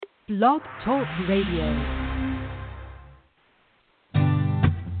Blog Talk Radio.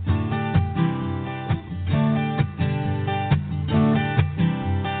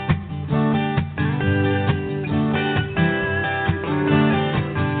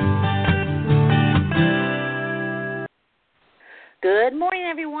 Good morning,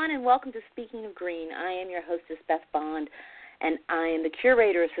 everyone, and welcome to Speaking of Green. I am your hostess, Beth Bond, and I am the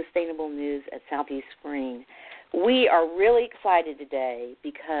curator of sustainable news at Southeast Green. We are really excited today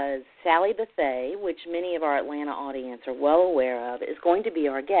because Sally Bethea, which many of our Atlanta audience are well aware of, is going to be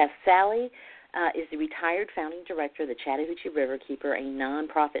our guest. Sally is the retired founding director of the Chattahoochee Riverkeeper, a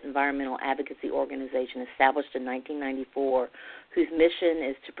nonprofit environmental advocacy organization established in 1994, whose mission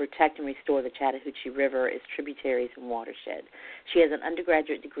is to protect and restore the Chattahoochee River, its tributaries, and watershed. She has an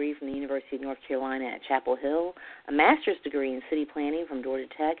undergraduate degree from the University of North Carolina at Chapel Hill, a master's degree in city planning from Georgia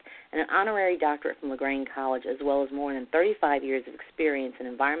Tech, and an honorary doctorate from LaGrange College, as well as more than 35 years of experience in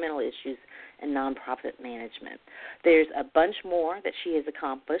environmental issues and nonprofit management. There's a bunch more that she has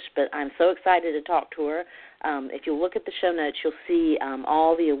accomplished, but I'm so excited to talk to her. If you look at the show notes, you'll see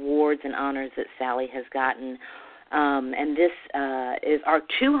all the awards and honors that Sally has gotten. And this is our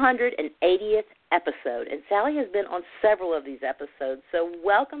 280th episode. And Sally has been on several of these episodes. So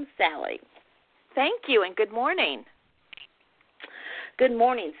welcome, Sally. Thank you, and good morning. Good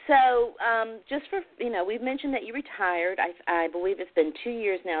morning. So just for, we've mentioned that you retired. I believe it's been 2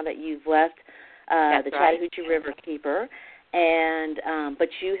 years now that you've left the Chattahoochee Riverkeeper. And but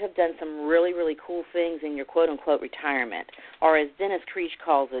you have done some really, really cool things in your quote-unquote retirement, or as Dennis Creech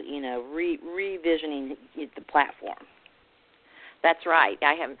calls it, revisioning the platform. That's right.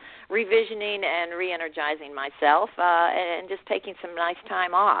 I am revisioning and re-energizing myself and just taking some nice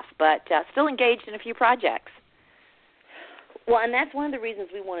time off, but still engaged in a few projects. Well, and that's one of the reasons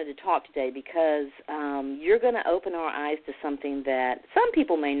we wanted to talk today, because you're going to open our eyes to something that some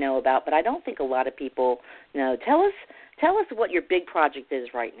people may know about, but I don't think a lot of people know. Tell us what your big project is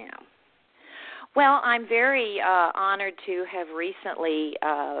right now. Well, I'm very honored to have recently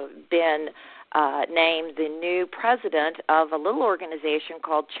been named the new president of a little organization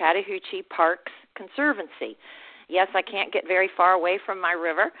called Chattahoochee Parks Conservancy. Yes, I can't get very far away from my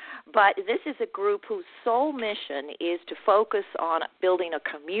river, but this is a group whose sole mission is to focus on building a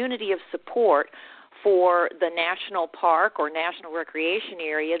community of support for the national park or national recreation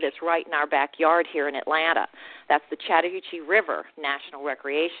area that's right in our backyard here in Atlanta. That's the Chattahoochee River National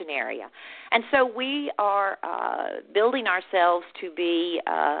Recreation Area. And so we are building ourselves to be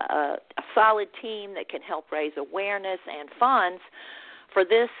a solid team that can help raise awareness and funds for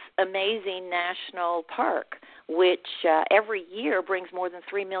this amazing national park, which every year brings more than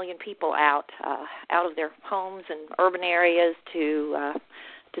 3 million people out of their homes and urban areas to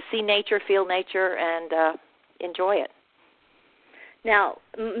see nature, feel nature, and enjoy it. Now,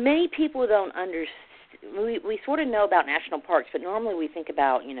 many people don't understand. We sort of know about national parks, but normally we think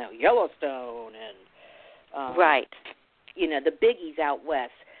about, Yellowstone and right, the biggies out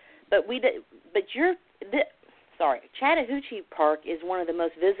west. But Chattahoochee Park is one of the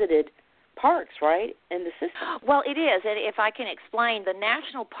most visited parks, right, in the system? Well, it is, and if I can explain, the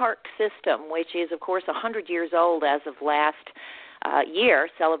national park system, which is, of course, 100 years old as of last year,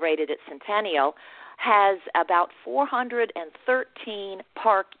 celebrated its centennial, has about 413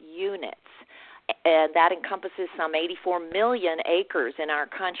 park units, and that encompasses some 84 million acres in our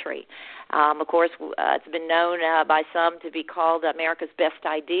country. Of course, it's been known by some to be called America's best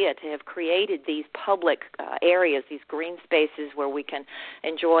idea to have created these public areas, these green spaces where we can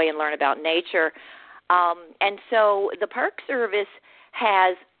enjoy and learn about nature. And so the Park Service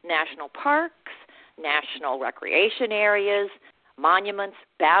has national parks, national recreation areas, monuments,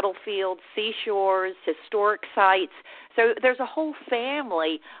 battlefields, seashores, historic sites. So there's a whole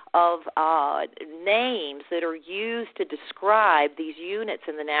family of names that are used to describe these units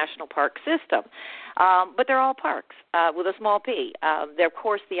in the national park system. But they're all parks with a small p. They're, of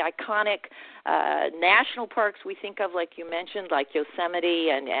course, the iconic national parks we think of, like you mentioned, like Yosemite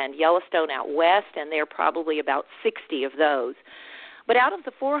and Yellowstone out west, and there are probably about 60 of those. But out of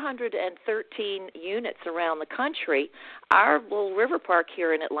the 413 units around the country, our little river park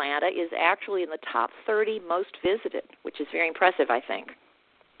here in Atlanta is actually in the top 30 most visited, which is very impressive, I think.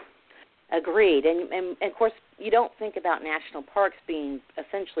 Agreed. And of course, you don't think about national parks being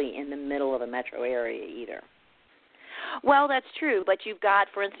essentially in the middle of a metro area either. Well, that's true, but you've got,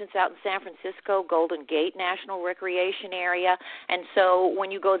 for instance, out in San Francisco, Golden Gate National Recreation Area, and so when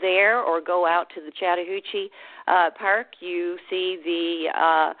you go there or go out to the Chattahoochee Park, you see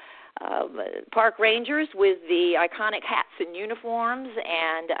the park rangers with the iconic hats and uniforms,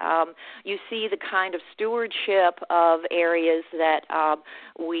 and you see the kind of stewardship of areas that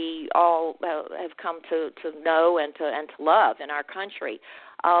we all have come to know and to love in our country.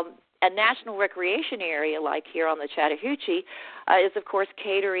 A national recreation area like here on the Chattahoochee is, of course,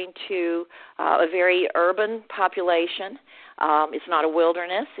 catering to a very urban population. It's not a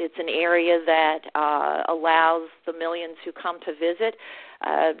wilderness. It's an area that allows the millions who come to visit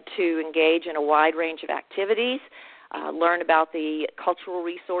to engage in a wide range of activities, learn about the cultural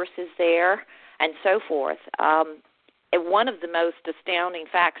resources there, and so forth. And one of the most astounding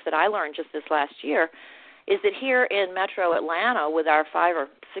facts that I learned just this last year is that here in metro Atlanta, with our 5 or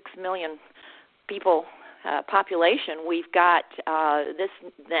 6 million people population, we've got this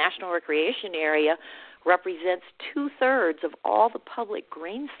national recreation area represents 2/3 of all the public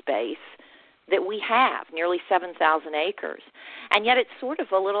green space that we have, nearly 7,000 acres. And yet it's sort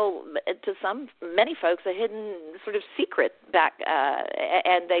of a little, to many folks, a hidden sort of secret back,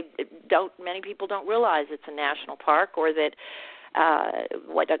 and many people don't realize it's a national park, or that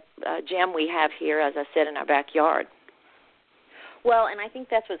what a gem we have here, as I said, in our backyard. Well, and I think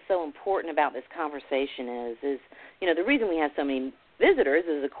that's what's so important about this conversation is the reason we have so many visitors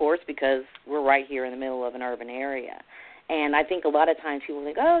is, of course, because we're right here in the middle of an urban area. And I think a lot of times people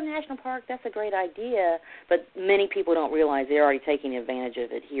think, oh, national park, that's a great idea, but many people don't realize they're already taking advantage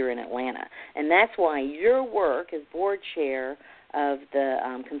of it here in Atlanta. And that's why your work as board chair of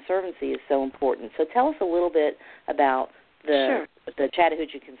the Conservancy is so important. So tell us a little bit about the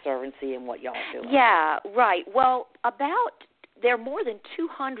Chattahoochee Conservancy and what y'all are doing. Yeah, right. Well, there are more than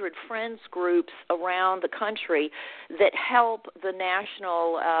 200 friends groups around the country that help the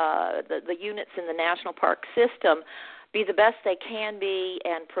national, the units in the national park system be the best they can be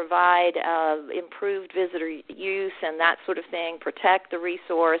and provide improved visitor use and that sort of thing, protect the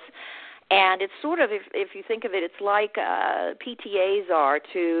resource. And it's sort of, if you think of it, it's like PTAs are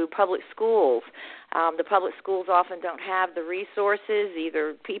to public schools. The public schools often don't have the resources,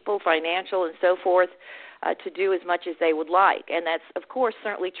 either people, financial, and so forth, to do as much as they would like. And that's, of course,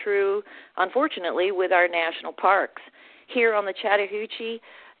 certainly true, unfortunately, with our national parks. Here on the Chattahoochee,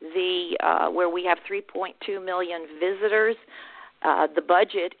 where we have 3.2 million visitors, the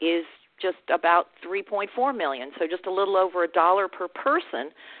budget is just about $3.4 million, so just a little over $1 per person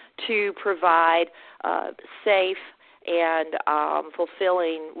to provide safe and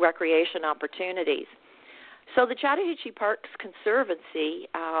fulfilling recreation opportunities. So the Chattahoochee Parks Conservancy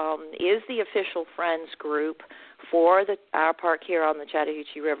is the official friends group for our park here on the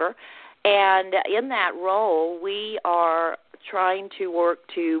Chattahoochee River, and in that role we are trying to work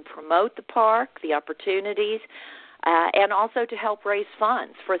to promote the park, the opportunities, and also to help raise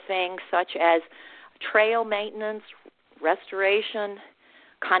funds for things such as trail maintenance, restoration,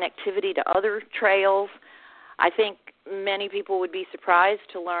 connectivity to other trails. I think many people would be surprised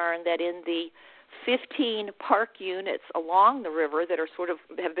to learn that in the 15 park units along the river that are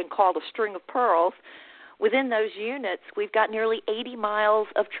have been called a string of pearls, within those units we've got nearly 80 miles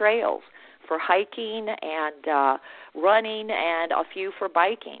of trails for hiking and running and a few for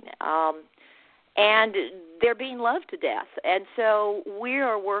biking. And they're being loved to death. And so we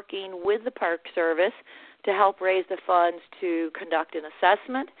are working with the Park Service to help raise the funds to conduct an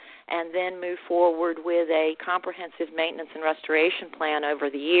assessment and then move forward with a comprehensive maintenance and restoration plan over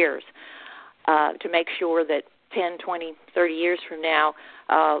the years to make sure that 10, 20, 30 years from now,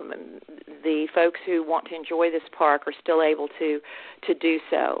 the folks who want to enjoy this park are still able to do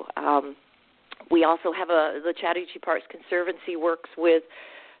so. We also have the Chattahoochee Parks Conservancy works with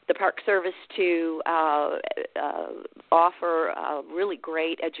the Park Service to offer really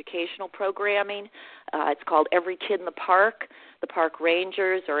great educational programming. It's called Every Kid in the Park. The park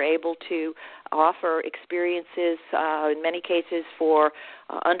rangers are able to offer experiences, in many cases, for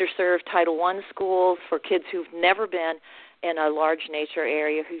underserved Title I schools, for kids who've never been in a large nature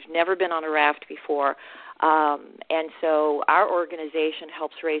area, who've never been on a raft before. And so our organization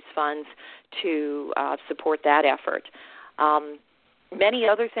helps raise funds to support that effort. Many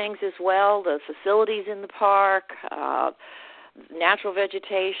other things as well, the facilities in the park, natural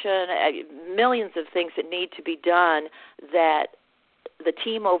vegetation, millions of things that need to be done that the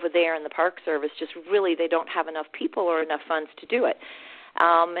team over there in the Park Service just really, they don't have enough people or enough funds to do it.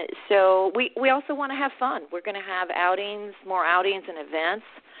 So we also want to have fun. We're going to have more outings and events,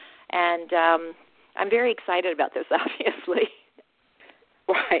 and I'm very excited about this, obviously.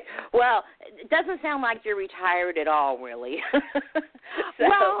 Right. Well, it doesn't sound like you're retired at all, really.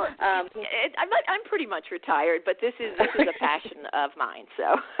 I'm pretty much retired, but this is a passion of mine.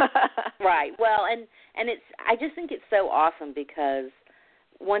 So. Right. Well, and I just think it's so awesome because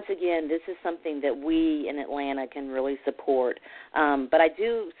once again, this is something that we in Atlanta can really support. But I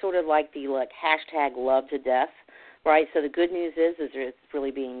do sort of like the hashtag love to death, right? So the good news is it's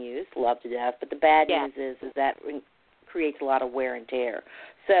really being used, love to death. But the bad news is that it creates a lot of wear and tear.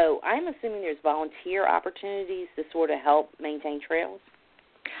 So I'm assuming there's volunteer opportunities to sort of help maintain trails?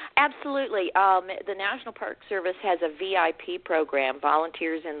 Absolutely. The National Park Service has a VIP program,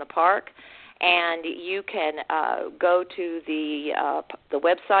 Volunteers in the Park, and you can go to the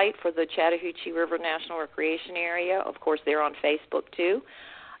website for the Chattahoochee River National Recreation Area. Of course, they're on Facebook, too.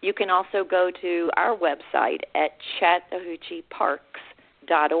 You can also go to our website at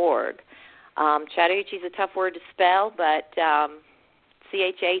ChattahoocheeParks.org. Chattahoochee is a tough word to spell, but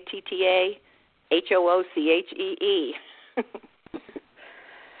ChattaHoochee.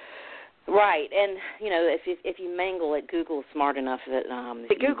 Right, and if you mangle it, Google's smart enough that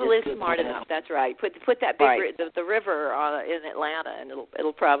Google is smart enough. That's right. Put that big the river in Atlanta, and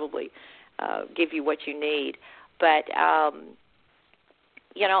it'll probably give you what you need. But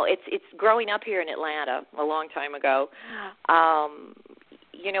it's growing up here in Atlanta a long time ago.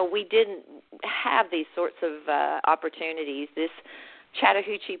 We didn't have these sorts of opportunities. This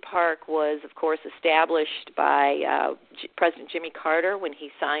Chattahoochee Park was, of course, established by President Jimmy Carter when he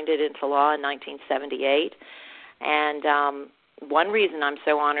signed it into law in 1978. And one reason I'm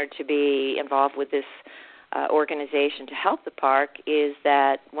so honored to be involved with this organization to help the park is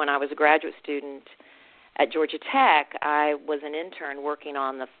that when I was a graduate student at Georgia Tech, I was an intern working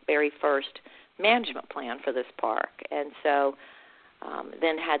on the very first management plan for this park. And so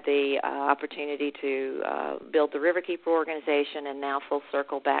then had the opportunity to build the Riverkeeper organization, and now full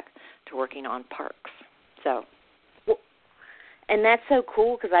circle back to working on parks. And that's so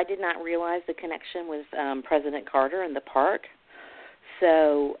cool because I did not realize the connection with President Carter and the park.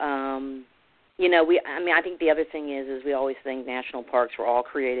 So, I think the other thing is we always think national parks were all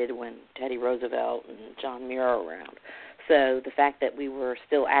created when Teddy Roosevelt and John Muir were around. So the fact that we were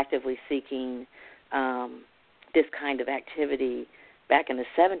still actively seeking this kind of activity back in the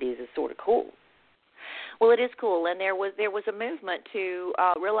 70s is sort of cool. Well, it is cool, and there was a movement to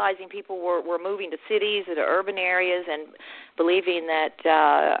realizing people were moving to cities or to urban areas and believing that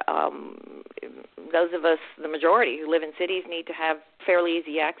those of us, the majority who live in cities, need to have fairly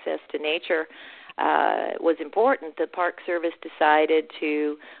easy access to nature was important. The Park Service decided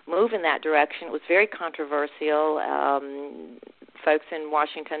to move in that direction. It was very controversial. Folks in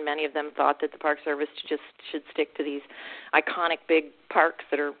Washington, many of them thought that the Park Service just should stick to these iconic big parks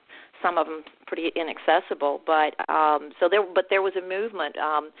that are, some of them, pretty inaccessible. But there was a movement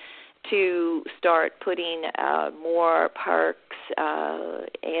to start putting more parks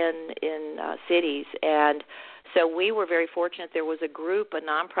in cities, and so we were very fortunate. There was a group, a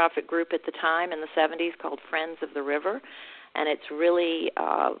nonprofit group at the time in the 70s called Friends of the River, and it's really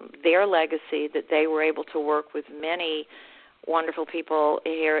their legacy that they were able to work with many wonderful people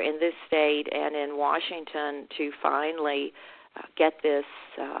here in this state and in Washington to finally get this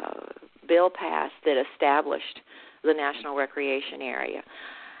bill passed that established the National Recreation Area.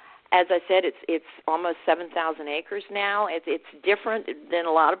 As I said, it's almost 7,000 acres now. It's different than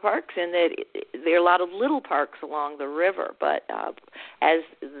a lot of parks in that there are a lot of little parks along the river, but as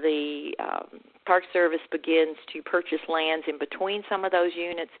the Park Service begins to purchase lands in between some of those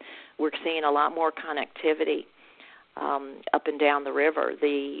units, we're seeing a lot more connectivity up and down the river.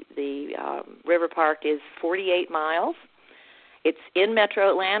 The river park is 48 miles. It's in Metro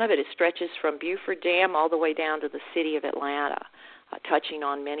Atlanta, but it stretches from Buford Dam all the way down to the city of Atlanta, touching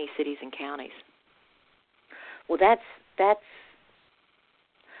on many cities and counties. Well, that's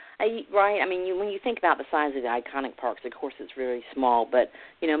right. I mean, when you think about the size of the iconic parks, of course, it's really small. But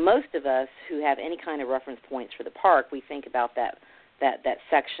most of us who have any kind of reference points for the park, we think about that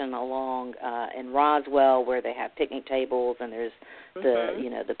section along in Roswell where they have picnic tables and there's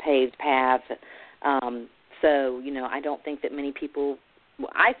the paved path. So I don't think that many people. Well,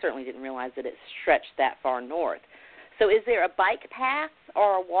 I certainly didn't realize that it stretched that far north. So is there a bike path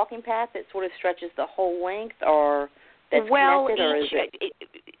or a walking path that sort of stretches the whole length, or that's connected, or is it?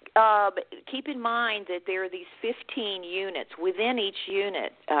 Keep in mind that there are these 15 units. Within each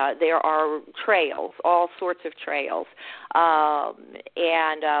unit, there are trails, all sorts of trails,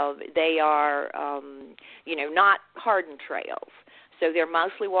 and they are, not hardened trails. So they're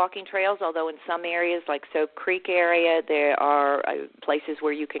mostly walking trails, although in some areas, like Soap Creek area, there are places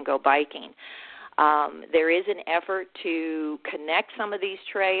where you can go biking. There is an effort to connect some of these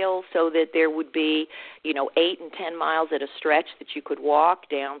trails so that there would be, 8 and 10 miles at a stretch that you could walk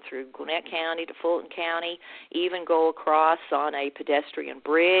down through Gwinnett County to Fulton County, even go across on a pedestrian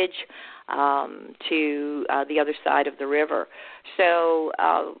bridge to the other side of the river. So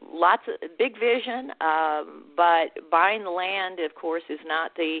lots of big vision, but buying the land, of course, is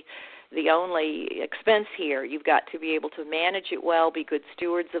not the only expense here. You've got to be able to manage it well, be good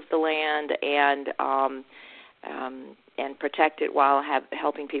stewards of the land, and protect it while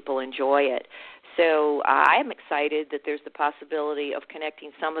helping people enjoy it. So I'm excited that there's the possibility of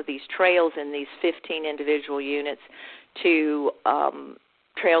connecting some of these trails in these 15 individual units to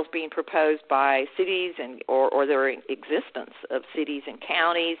trails being proposed by cities or their existence of cities and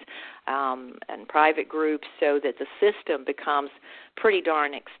counties and private groups, so that the system becomes pretty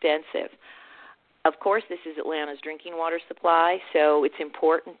darn extensive. Of course, this is Atlanta's drinking water supply, so it's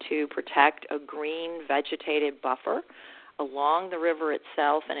important to protect a green vegetated buffer along the river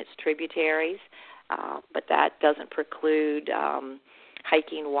itself and its tributaries, but that doesn't preclude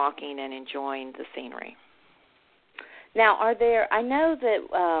hiking, walking, and enjoying the scenery. Now, I know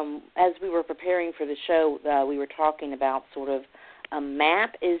that as we were preparing for the show, we were talking about sort of a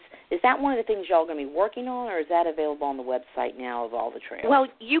map. Is that one of the things y'all are going to be working on, or is that available on the website now of all the trails? Well,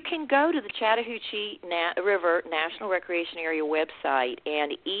 you can go to the Chattahoochee River National Recreation Area website,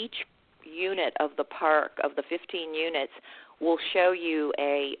 and each unit of the park, of the 15 units, will show you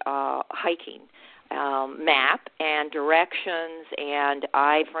a hiking map and directions. And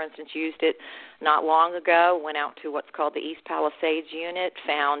I, for instance, used it not long ago, went out to what's called the East Palisades unit,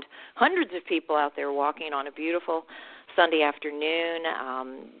 found hundreds of people out there walking on a beautiful Sunday afternoon,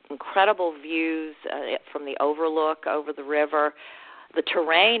 incredible views from the overlook over the river. The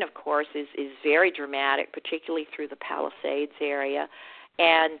terrain, of course, is very dramatic, particularly through the Palisades area.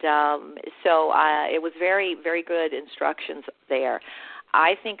 And so it was very, very good instructions there.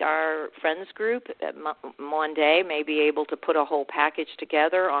 I think our friends group one day may be able to put a whole package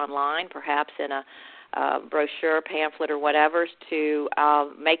together online, perhaps in a brochure, pamphlet, or whatever, to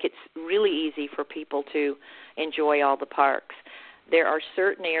make it really easy for people to enjoy all the parks. There are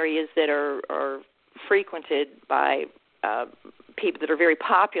certain areas that are frequented by people that are very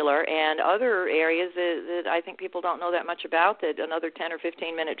popular, and other areas that I think people don't know that much about, that another 10 or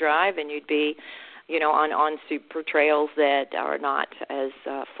 15-minute drive, and you'd be on super trails that are not as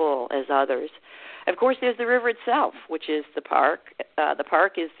full as others. Of course, there's the river itself, which is the park. The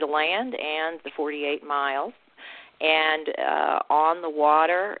park is the land and the 48 miles. And on the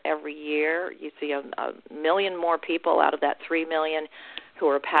water every year, you see a million more people out of that 3 million who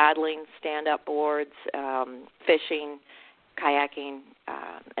are paddling, stand-up boards, fishing, kayaking,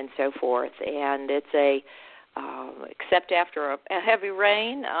 and so forth. And it's except after a heavy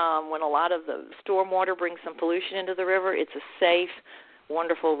rain, when a lot of the storm water brings some pollution into the river, it's a safe,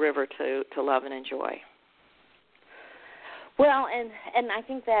 wonderful river to love and enjoy. Well, and I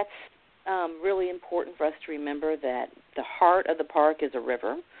think that's really important for us to remember, that the heart of the park is a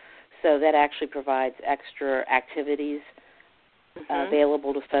river, so that actually provides extra activities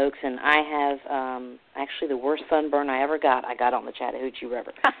available to folks. And I have actually the worst sunburn I ever got. I got on the Chattahoochee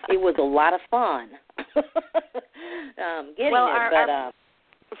River. It was a lot of fun getting Our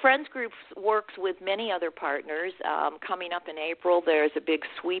Friends Group works with many other partners. Coming up in April, there's a big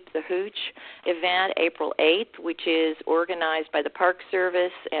Sweep the Hooch event, April 8th, which is organized by the Park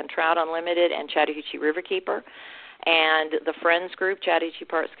Service and Trout Unlimited and Chattahoochee Riverkeeper. And the Friends Group, Chattahoochee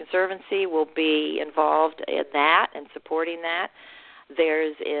Parks Conservancy, will be involved in that and supporting that.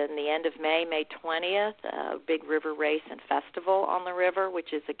 There's, in the end of May, May 20th, a big river race and festival on the river,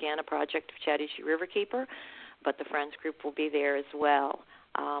 which is, again, a project of Chattahoochee Riverkeeper, but the Friends Group will be there as well.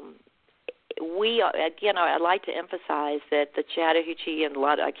 I'd like to emphasize that the Chattahoochee, and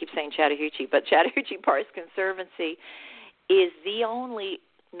I keep saying Chattahoochee, but Chattahoochee Parks Conservancy is the only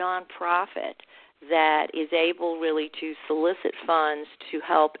nonprofit that is able really to solicit funds to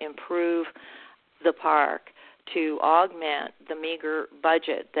help improve the park, to augment the meager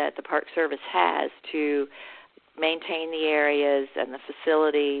budget that the Park Service has to maintain the areas and the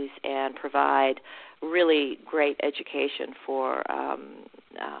facilities and provide really great education for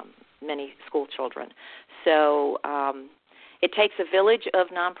many school children. So it takes a village of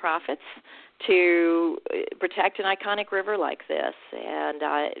nonprofits to protect an iconic river like this. And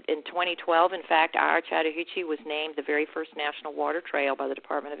in 2012, in fact, our Chattahoochee was named the very first national water trail by the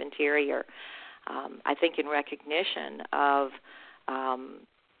Department of Interior, I think in recognition of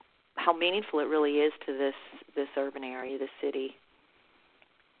how meaningful it really is to this urban area, this city.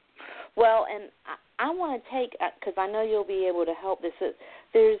 Well, and I want to take, because I know you'll be able to help this.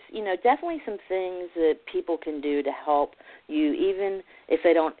 There's, definitely some things that people can do to help you, even if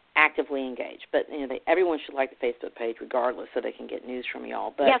they don't actively engage. But, everyone should like the Facebook page regardless so they can get news from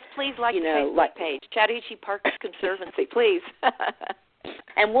y'all. But, yes, please like the Facebook page, Chattahoochee Parks Conservancy, please.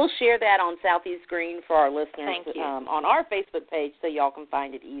 And we'll share that on Southeast Green for our listeners. Thank you. On our Facebook page so y'all can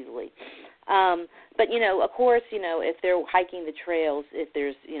find it easily. But, of course, if they're hiking the trails, if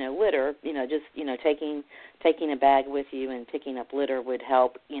there's, litter, just, taking a bag with you and picking up litter would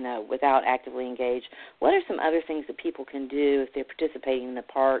help, without actively engaged. What are some other things that people can do if they're participating in the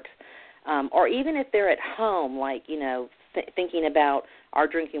parks? Or even if they're at home, like, thinking about our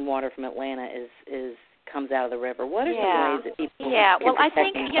drinking water from Atlanta comes out of the river. What are some ways that people can protect I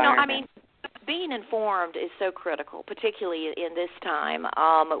think, the environment? being informed is so critical, particularly in this time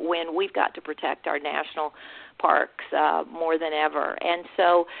when we've got to protect our national parks more than ever. And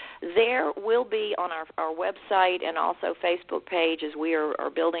so there will be on our website and also Facebook page, as we are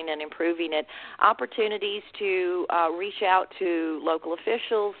building and improving it, opportunities to reach out to local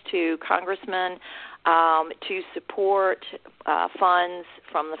officials, to congressmen, to support funds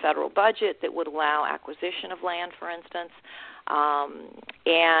from the federal budget that would allow acquisition of land, for instance.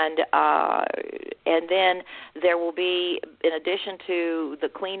 And then there will be, in addition to the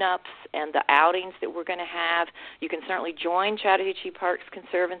cleanups and the outings that we're going to have, you can certainly join Chattahoochee Parks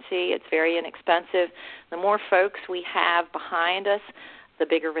Conservancy. It's very inexpensive. The more folks we have behind us, the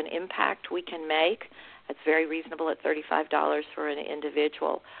bigger of an impact we can make. It's very reasonable at $35 for an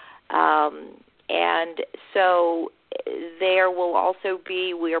individual. And so there will also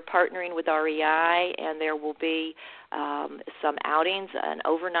be, we are partnering with REI, and there will be some outings, an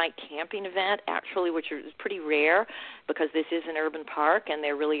overnight camping event, actually, which is pretty rare because this is an urban park and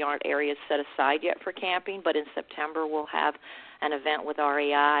there really aren't areas set aside yet for camping. But in September, we'll have an event with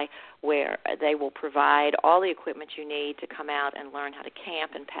REI where they will provide all the equipment you need to come out and learn how to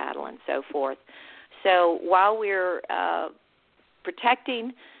camp and paddle and so forth. So while we're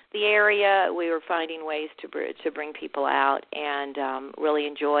protecting the area, we were finding ways to bring people out and really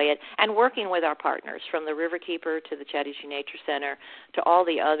enjoy it, and working with our partners from the Riverkeeper to the Chattahoochee Nature Center to all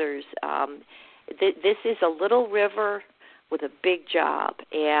the others. This is a little river with a big job,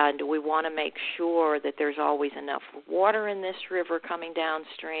 and we want to make sure that there's always enough water in this river coming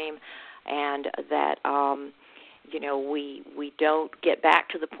downstream, and that we don't get back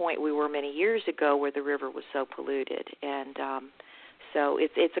to the point we were many years ago where the river was so polluted. And so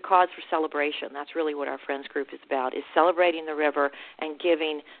it's a cause for celebration. That's really what our Friends Group is about, is celebrating the river and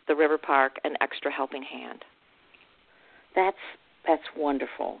giving the river park an extra helping hand. That's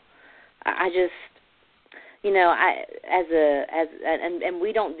wonderful. I just, and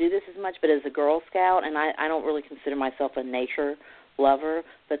we don't do this as much, but as a Girl Scout, and I don't really consider myself a nature lover,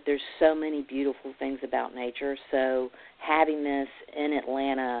 but there's so many beautiful things about nature. So having this in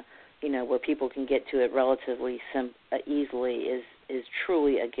Atlanta, where people can get to it relatively easily is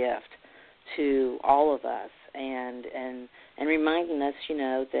truly a gift to all of us, and reminding us,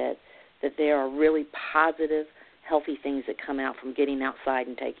 that there are really positive, healthy things that come out from getting outside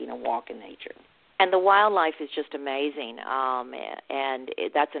and taking a walk in nature. And the wildlife is just amazing, and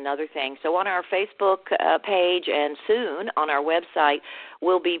that's another thing. So on our Facebook page and soon on our website,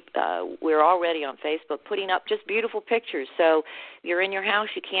 we're already on Facebook putting up just beautiful pictures. So you're in your house,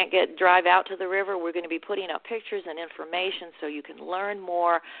 you can't drive out to the river. We're going to be putting up pictures and information so you can learn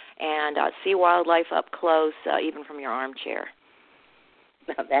more and see wildlife up close, even from your armchair.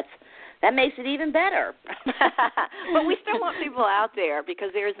 That makes it even better. But we still want people out there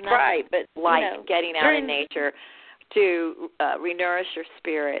because there's nothing like getting out in nature to renourish your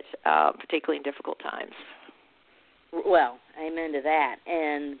spirit, particularly in difficult times. Well, amen to that.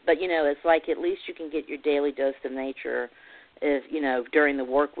 But it's like at least you can get your daily dose of nature if, during the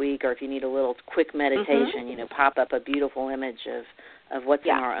work week, or if you need a little quick meditation, pop up a beautiful image of what's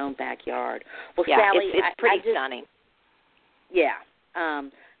in our own backyard. Well, Sally, it's pretty stunning. Yeah.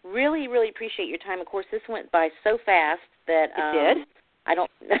 Really, really appreciate your time. Of course, this went by so fast that it did. I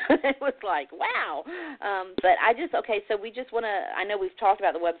don't. It was like, wow. But so we just want to. I know we've talked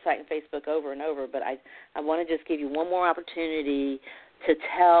about the website and Facebook over and over, but I want to just give you one more opportunity to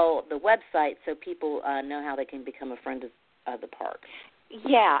tell the website so people know how they can become a friend of the park.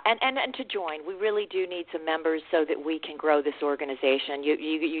 Yeah, and to join. We really do need some members so that we can grow this organization.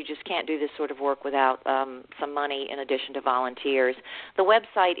 You just can't do this sort of work without some money in addition to volunteers. The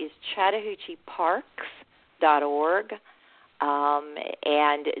website is ChattahoocheeParks.org,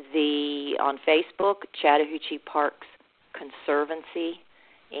 and on Facebook, Chattahoochee Parks Conservancy,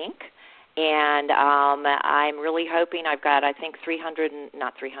 Inc., And I'm really hoping I've got, I think,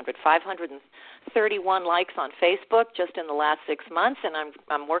 531 likes on Facebook just in the last 6 months, and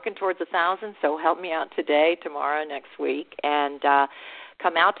I'm working towards 1,000, so help me out today, tomorrow, next week, and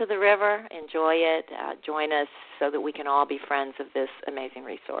come out to the river, enjoy it, join us so that we can all be friends of this amazing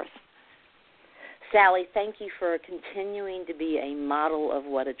resource. Sally, thank you for continuing to be a model of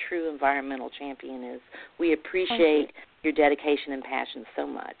what a true environmental champion is. We appreciate your dedication and passion so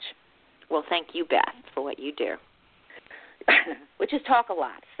much. Well, thank you, Beth, for what you do. Which is talk a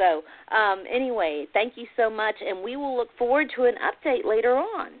lot. So anyway, thank you so much, and we will look forward to an update later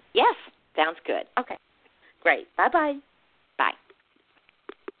on. Yes, sounds good. Okay, great. Bye-bye. Bye.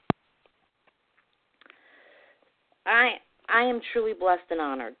 I am truly blessed and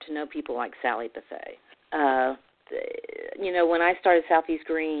honored to know people like Sally Bethea. When I started Southeast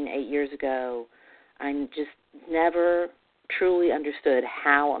Green 8 years ago, I just never truly understood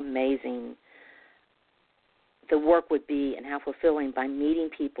how amazing the work would be and how fulfilling by meeting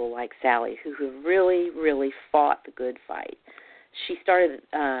people like Sally who have really, really fought the good fight. She started,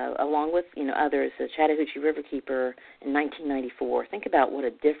 along with others, the Chattahoochee Riverkeeper in 1994. Think about what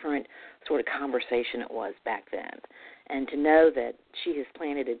a different sort of conversation it was back then. And to know that she has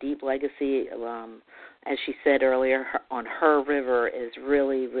planted a deep legacy, as she said earlier, on her river is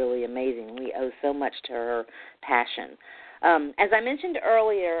really, really amazing. We owe so much to her passion. As I mentioned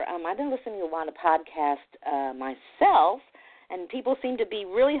earlier, I've been listening to a lot of podcasts myself, and people seem to be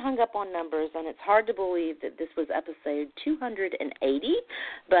really hung up on numbers, and it's hard to believe that this was episode 280,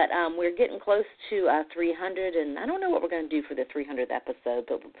 but we're getting close to 300, and I don't know what we're going to do for the 300th episode,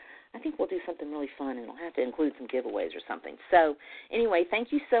 but I think we'll do something really fun, and we'll have to include some giveaways or something. So anyway,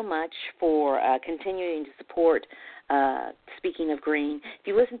 thank you so much for continuing to support Speaking of Green. If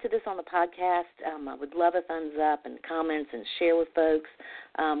you listen to this on the podcast, I would love a thumbs up and comments and share with folks.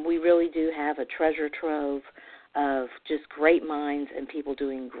 We really do have a treasure trove of just great minds and people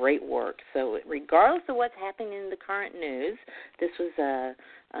doing great work. So regardless of what's happening in the current news, this was a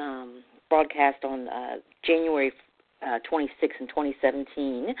broadcast on January 26 in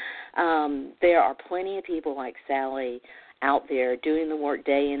 2017. There are plenty of people like Sally out there doing the work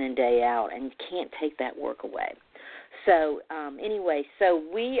day in and day out, and you can't take that work away. So anyway, so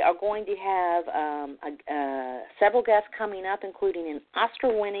we are going to have several guests coming up, including an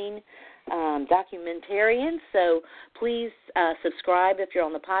Oscar-winning documentarian. So please subscribe if you're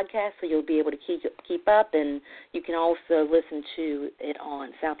on the podcast so you'll be able to keep up, and you can also listen to it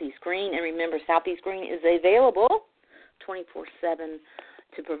on Southeast Green. And remember, Southeast Green is available 24/7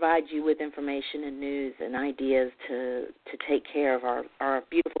 to provide you with information and news and ideas to take care of our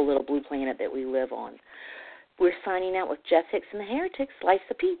beautiful little blue planet that we live on. We're signing out with Jeff Hicks and the Heretics. Slice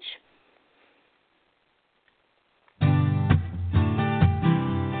the Peach.